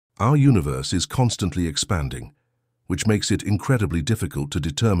Our universe is constantly expanding, which makes it incredibly difficult to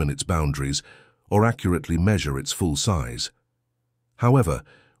determine its boundaries or accurately measure its full size. However,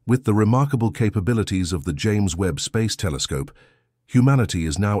 with the remarkable capabilities of the James Webb Space Telescope, humanity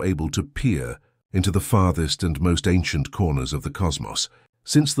is now able to peer into the farthest and most ancient corners of the cosmos.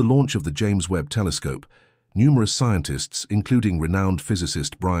 Since the launch of the James Webb Telescope, numerous scientists, including renowned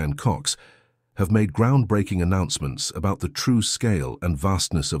physicist Brian Cox, have made groundbreaking announcements about the true scale and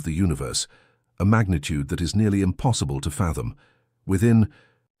vastness of the universe, a magnitude that is nearly impossible to fathom. Within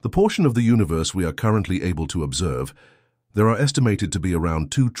the portion of the universe we are currently able to observe, there are estimated to be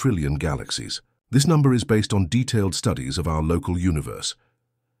around 2 trillion galaxies. This number is based on detailed studies of our local universe.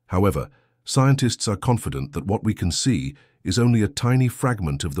 However, scientists are confident that what we can see is only a tiny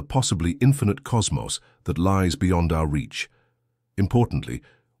fragment of the possibly infinite cosmos that lies beyond our reach. Importantly,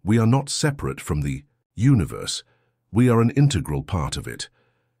 we are not separate from the universe. We are an integral part of it.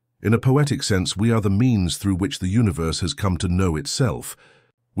 In a poetic sense, we are the means through which the universe has come to know itself.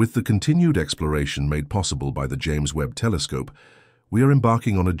 With the continued exploration made possible by the James Webb Telescope, we are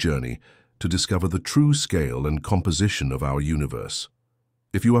embarking on a journey to discover the true scale and composition of our universe.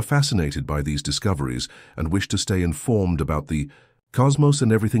 If you are fascinated by these discoveries and wish to stay informed about the cosmos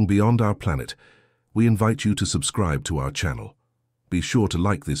and everything beyond our planet, we invite you to subscribe to our channel. Be sure to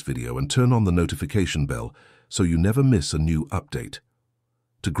like this video and turn on the notification bell so you never miss a new update.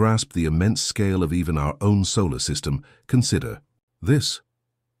 To grasp the immense scale of even our own solar system, consider this.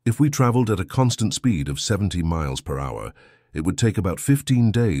 If we traveled at a constant speed of 70 miles per hour, it would take about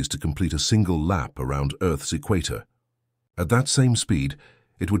 15 days to complete a single lap around Earth's equator. At that same speed,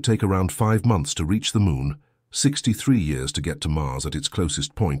 it would take around 5 months to reach the Moon, 63 years to get to Mars at its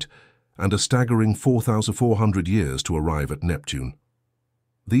closest point, and a staggering 4,400 years to arrive at Neptune.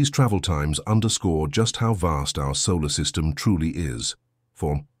 These travel times underscore just how vast our solar system truly is.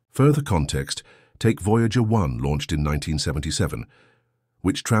 For further context, take Voyager 1, launched in 1977,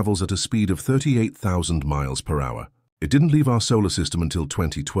 which travels at a speed of 38,000 miles per hour. It didn't leave our solar system until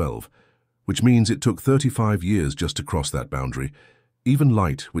 2012, which means it took 35 years just to cross that boundary. Even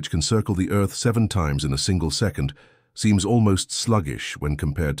light, which can circle the Earth 7 times in a single second, seems almost sluggish when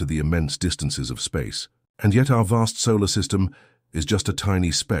compared to the immense distances of space. And yet our vast solar system is just a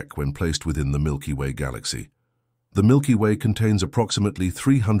tiny speck when placed within the Milky Way galaxy. The Milky Way contains approximately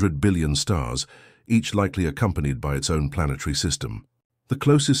 300 billion stars, each likely accompanied by its own planetary system. The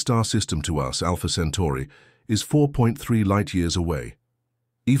closest star system to us, Alpha Centauri, is 4.3 light-years away.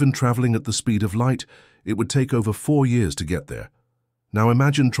 Even traveling at the speed of light, it would take over 4 years to get there. Now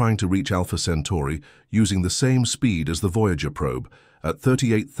imagine trying to reach Alpha Centauri using the same speed as the Voyager probe. At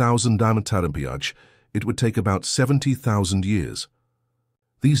 38,000 km/h, it would take about 70,000 years.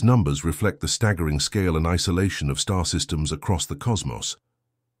 These numbers reflect the staggering scale and isolation of star systems across the cosmos.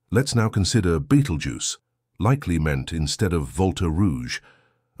 Let's now consider Betelgeuse, likely meant instead of Volta Rouge,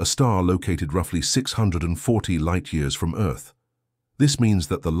 a star located roughly 640 light-years from Earth. This means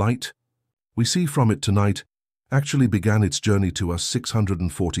that the light we see from it tonight actually began its journey to us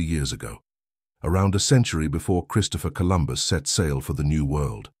 640 years ago, around a century before Christopher Columbus set sail for the New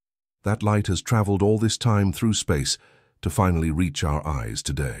World. That light has traveled all this time through space to finally reach our eyes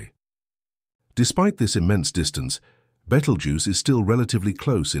today. Despite this immense distance, Betelgeuse is still relatively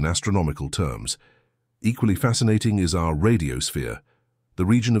close in astronomical terms. Equally fascinating is our radiosphere, the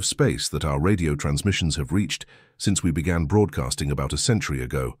region of space that our radio transmissions have reached since we began broadcasting about a century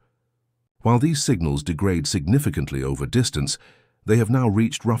ago. While these signals degrade significantly over distance, they have now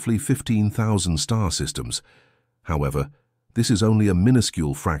reached roughly 15,000 star systems. However, this is only a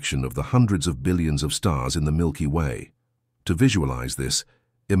minuscule fraction of the hundreds of billions of stars in the Milky Way. To visualize this,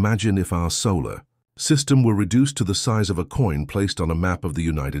 imagine if our solar system were reduced to the size of a coin placed on a map of the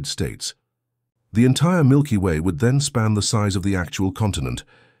United States. The entire Milky Way would then span the size of the actual continent.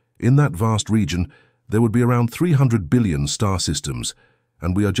 In that vast region, there would be around 300 billion star systems,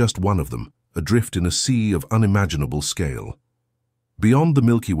 and we are just one of them, adrift in a sea of unimaginable scale. Beyond the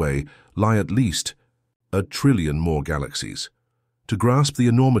Milky Way lie at least 1 trillion more galaxies. To grasp the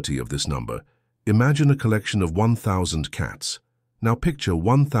enormity of this number, imagine a collection of 1,000 cats. Now picture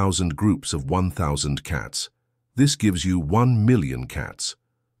 1,000 groups of 1,000 cats. This gives you 1 million cats.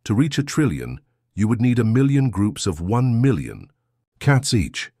 To reach 1 trillion, you would need 1 million groups of 1 million cats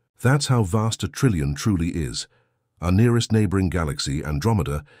each. That's how vast 1 trillion truly is. Our nearest neighboring galaxy,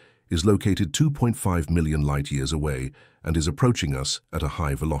 Andromeda, is located 2.5 million light-years away and is approaching us at a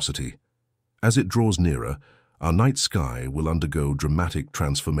high velocity. As it draws nearer, our night sky will undergo dramatic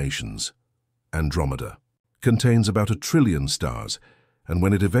transformations. Andromeda contains about 1 trillion stars, and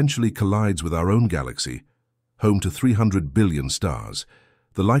when it eventually collides with our own galaxy, home to 300 billion stars,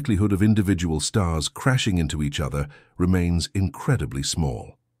 the likelihood of individual stars crashing into each other remains incredibly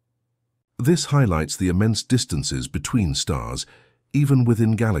small. This highlights the immense distances between stars, even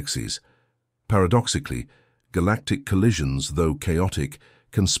within galaxies. Paradoxically, galactic collisions, though chaotic,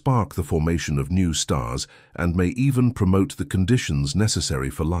 can spark the formation of new stars and may even promote the conditions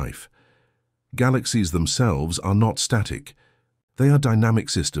necessary for life. Galaxies themselves are not static. They are dynamic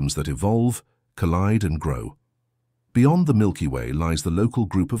systems that evolve, collide, and grow. Beyond the Milky Way lies the local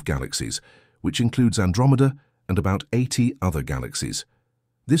group of galaxies, which includes Andromeda and about 80 other galaxies.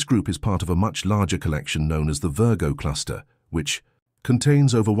 This group is part of a much larger collection known as the Virgo cluster, which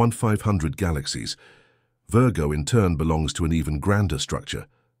contains over 1,500 galaxies. Virgo in turn belongs to an even grander structure,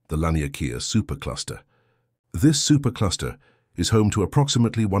 the Laniakea supercluster. This supercluster is home to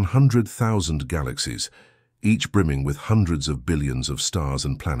approximately 100,000 galaxies, each brimming with hundreds of billions of stars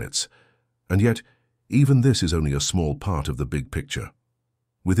and planets. And yet, even this is only a small part of the big picture.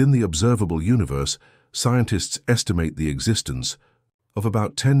 Within the observable universe, scientists estimate the existence of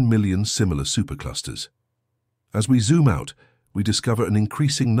about 10 million similar superclusters. As we zoom out, we discover an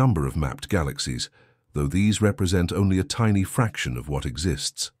increasing number of mapped galaxies, though these represent only a tiny fraction of what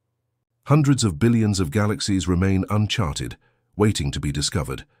exists. Hundreds of billions of galaxies remain uncharted, waiting to be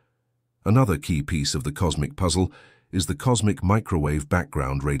discovered. Another key piece of the cosmic puzzle is the cosmic microwave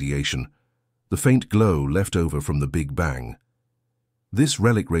background radiation, the faint glow left over from the Big Bang. This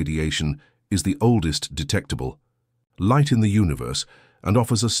relic radiation is the oldest detectable light in the universe and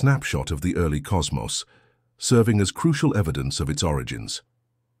offers a snapshot of the early cosmos, serving as crucial evidence of its origins.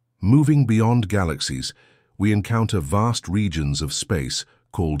 Moving beyond galaxies, we encounter vast regions of space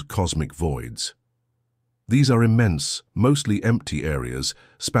called cosmic voids. These are immense, mostly empty areas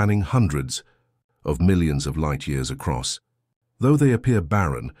spanning hundreds of millions of light-years across. Though they appear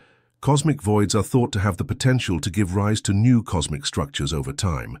barren, cosmic voids are thought to have the potential to give rise to new cosmic structures over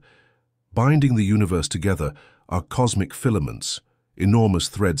time. Binding the universe together are cosmic filaments, enormous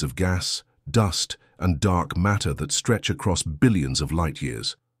threads of gas, dust, and dark matter that stretch across billions of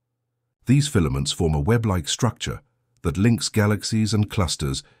light-years. These filaments form a web-like structure that links galaxies and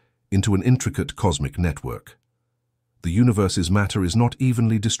clusters into an intricate cosmic network. The universe's matter is not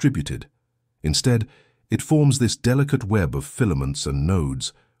evenly distributed. Instead, it forms this delicate web of filaments and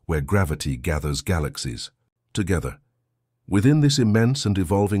nodes where gravity gathers galaxies together. Within this immense and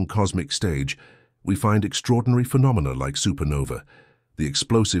evolving cosmic stage, we find extraordinary phenomena like supernova, the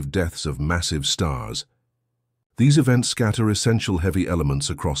explosive deaths of massive stars. These events scatter essential heavy elements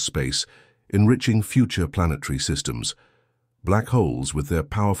across space, enriching future planetary systems. Black holes, with their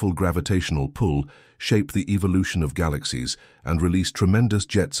powerful gravitational pull, shape the evolution of galaxies and release tremendous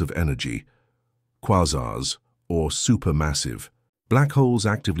jets of energy. Quasars, or supermassive, black holes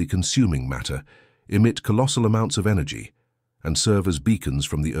actively consuming matter, emit colossal amounts of energy and serve as beacons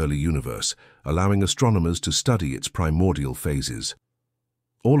from the early universe, allowing astronomers to study its primordial phases.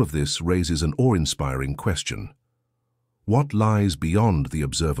 All of this raises an awe-inspiring question. What lies beyond the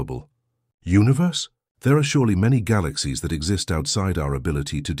observable universe? There are surely many galaxies that exist outside our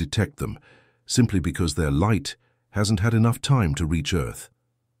ability to detect them, simply because their light hasn't had enough time to reach Earth.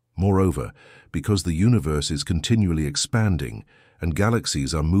 Moreover, because the universe is continually expanding and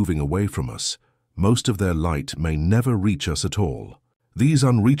galaxies are moving away from us, most of their light may never reach us at all. These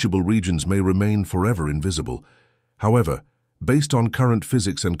unreachable regions may remain forever invisible. However, based on current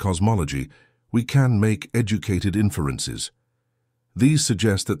physics and cosmology, we can make educated inferences. These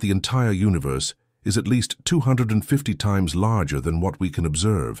suggest that the entire universe is at least 250 times larger than what we can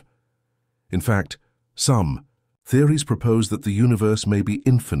observe. In fact, some theories propose that the universe may be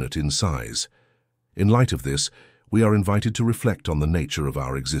infinite in size. In light of this, we are invited to reflect on the nature of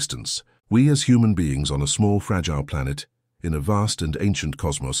our existence. We as human beings on a small, fragile planet, in a vast and ancient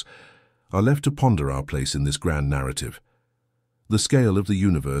cosmos, are left to ponder our place in this grand narrative. The scale of the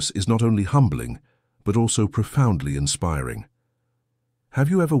universe is not only humbling, but also profoundly inspiring. Have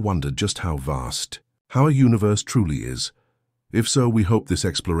you ever wondered just how vast our universe truly is? If so, we hope this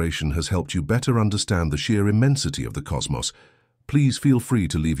exploration has helped you better understand the sheer immensity of the cosmos. Please feel free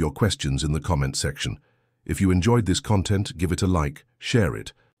to leave your questions in the comment section. If you enjoyed this content, give it a like, share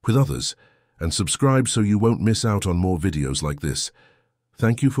it with others, and subscribe so you won't miss out on more videos like this.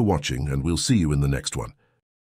 Thank you for watching, and we'll see you in the next one.